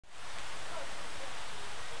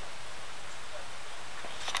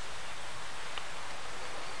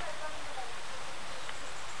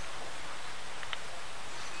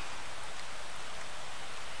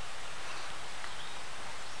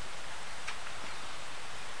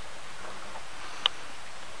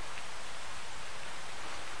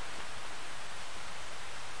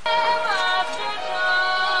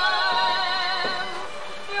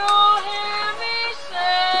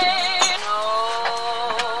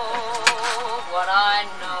But I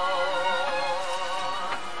know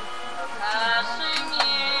the passing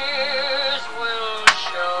years will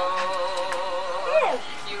show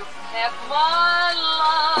you kept my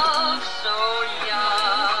love so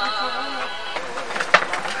young.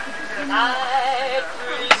 Night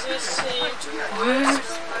breezes seem to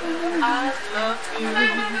whisper, I love you.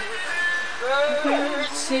 Birds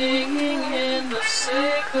singing in the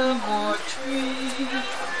sycamore tree.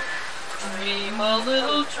 Dream a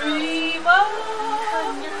little dream of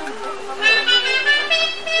me.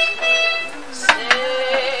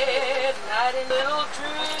 Sad night, a little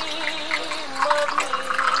dream of me.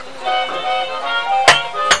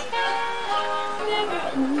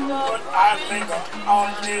 But I linger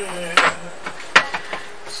on you,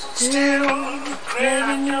 still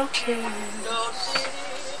craving your kiss.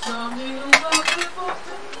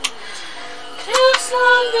 If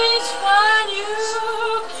Long Beach find you,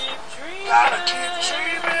 Gotta keep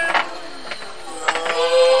dreaming.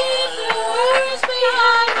 leave the words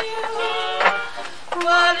behind you.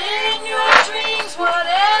 But in your dreams,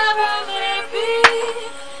 whatever they be,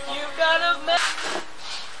 you've gotta make.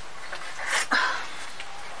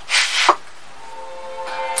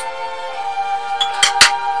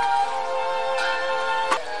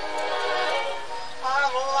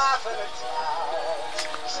 I'm laughing at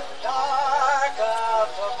times so dark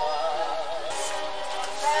up above,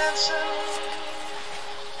 dancing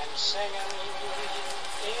and singing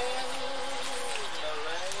in the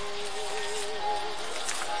rain.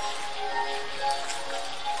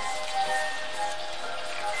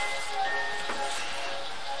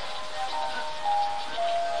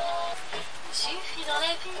 Il suffit dans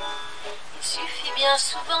la vie, il suffit bien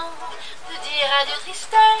souvent de dire adieu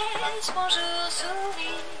tristesse, bonjour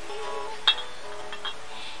sourire.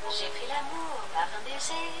 J'ai pris l'amour par un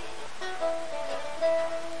baiser.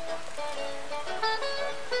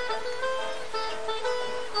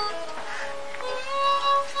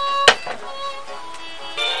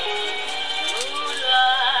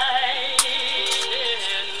 Moonlight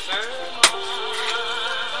in Vermont.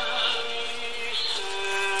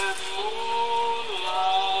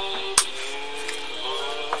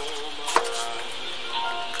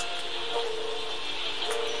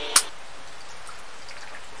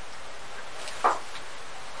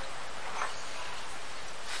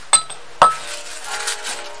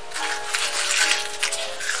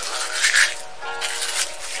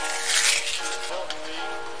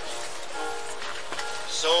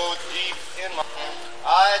 So deep in my,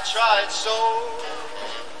 I tried so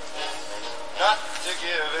not to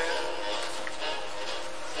give in.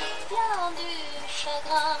 Plein du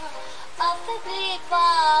chagrin, affaibli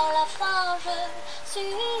par la faim, je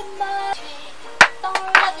suis mal dans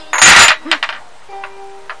la vie.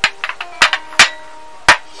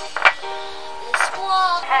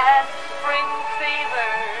 L'espoir Has spring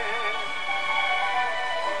fever,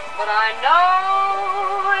 but I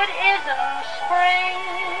know it isn't spring.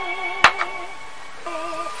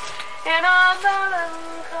 In a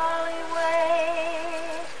melancholy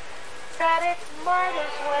way, that it might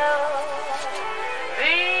as well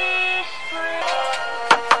be spring.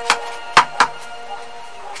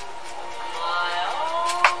 My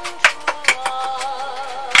own true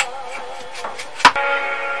love,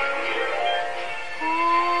 who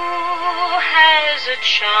has a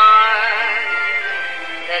charm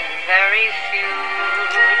that very few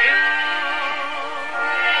do.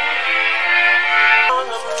 Of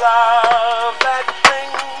love that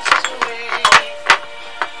brings to me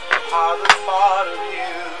how the thought of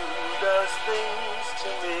you does things to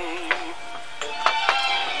me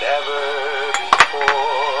never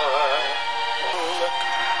before.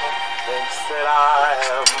 Thinks that I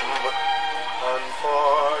am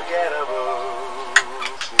unforgettable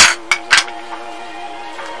too.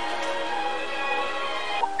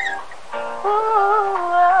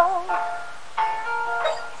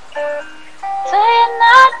 do you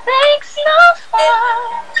not think so far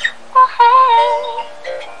ahead?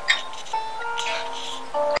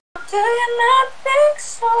 Do you not think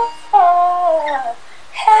so far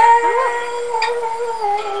ahead?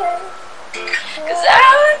 'Cause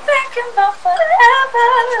I've been thinking about forever.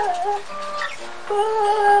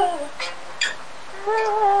 Ooh.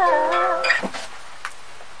 Ooh.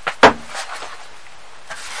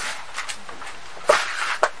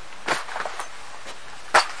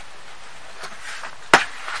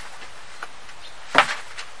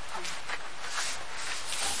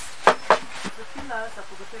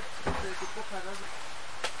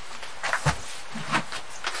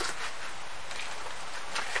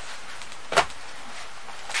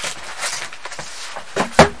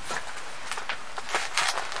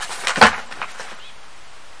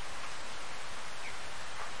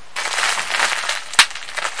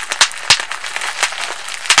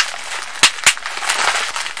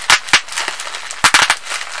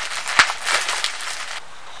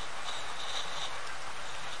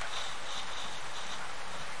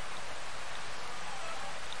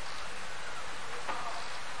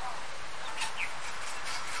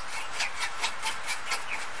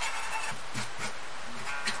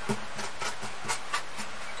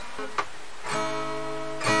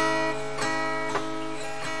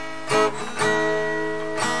 You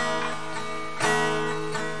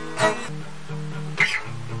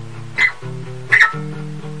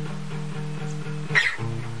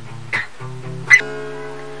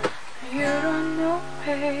don't know,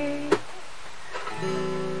 babe,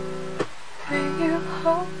 when you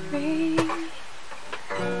hold me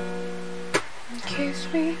and kiss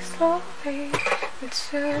me slowly, it's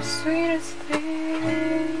the sweetest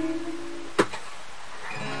thing,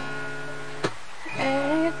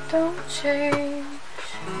 and it don't change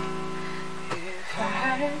if I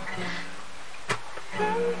hadn't.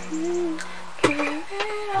 Give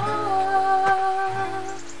it up.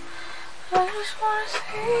 I just wanna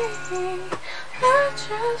see, I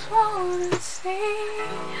just wanna see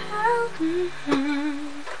how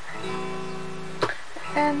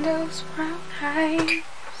and those brown eyes.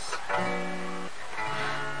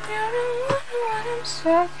 You're the one when I'm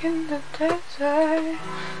stuck in the desert.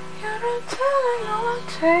 You're the telling all I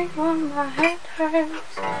take when my head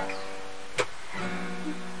hurts.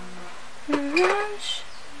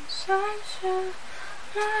 Sunshine,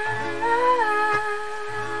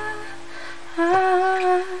 I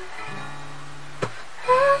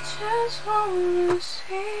just wanna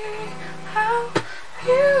see how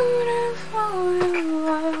beautiful you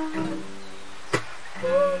are.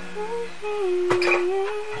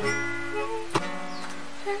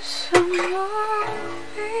 It's a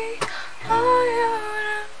movie, oh, you're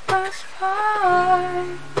the best part.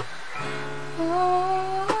 Oh,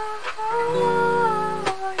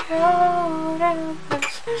 you're the best.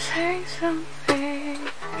 Say something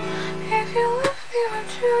if you love me,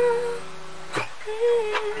 would you? If you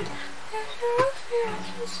love me, would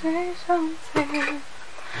you say something?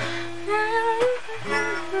 If you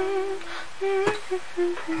love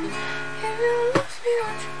me,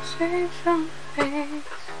 would you say something?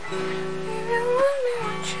 If you love me,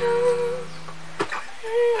 would you? If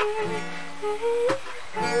you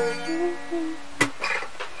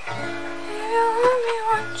love me,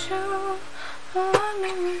 would you? Love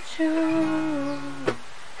me, would you?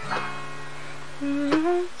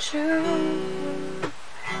 Would you?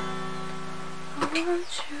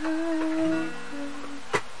 Would you?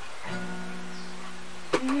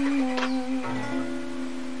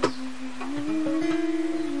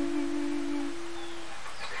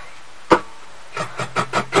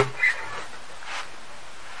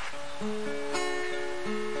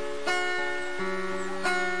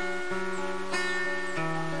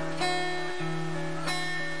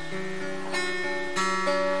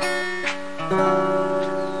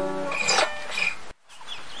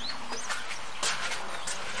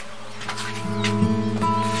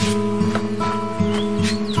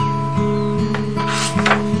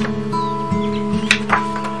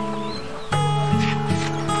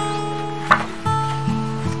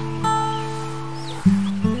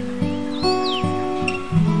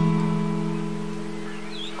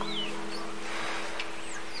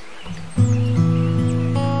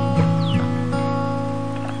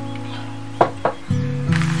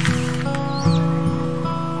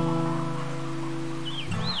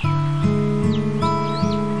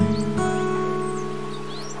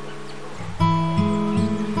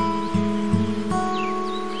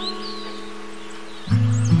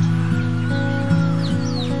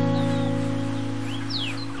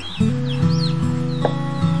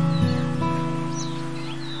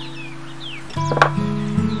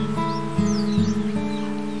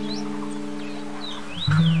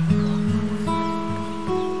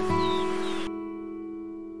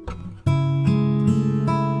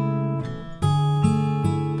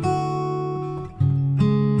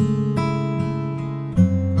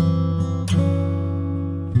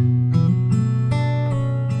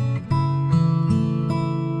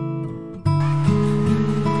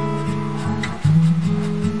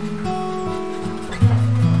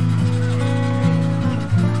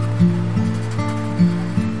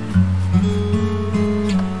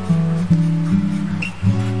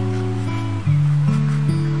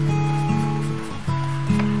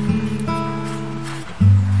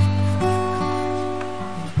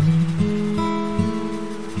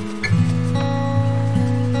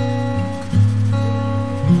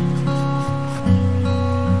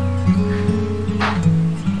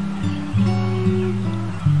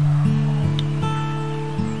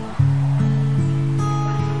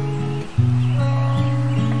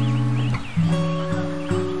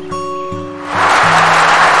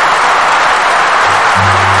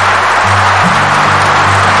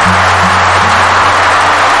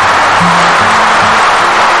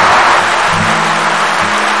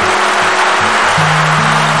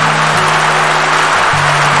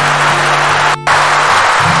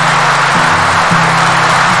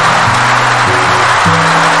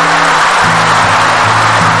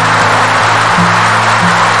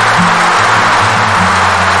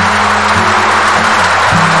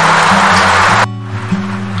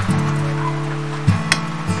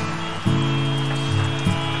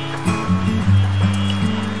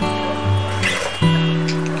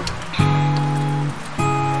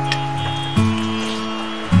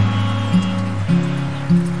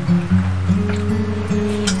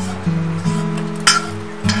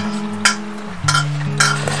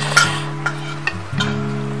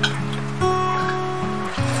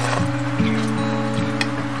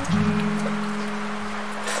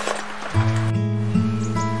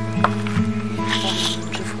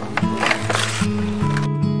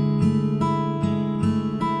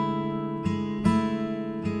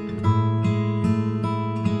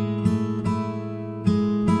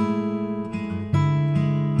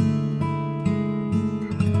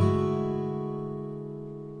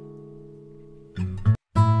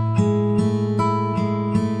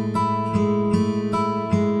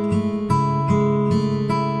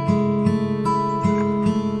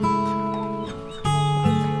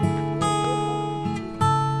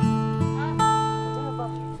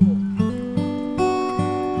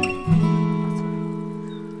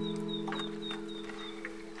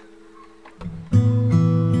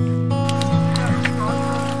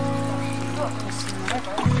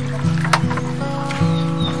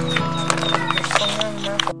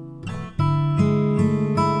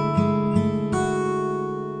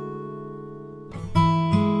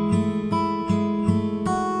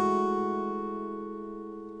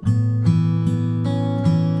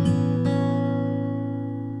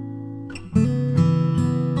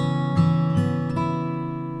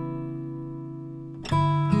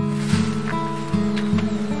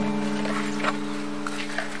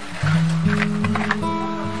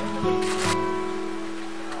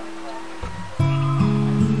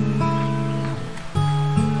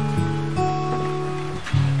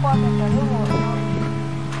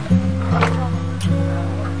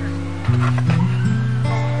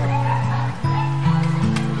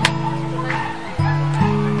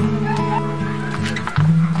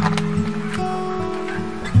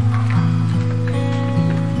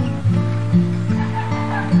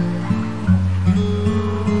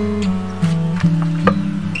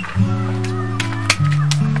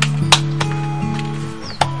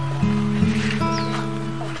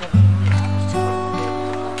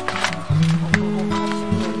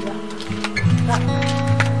 Dạ.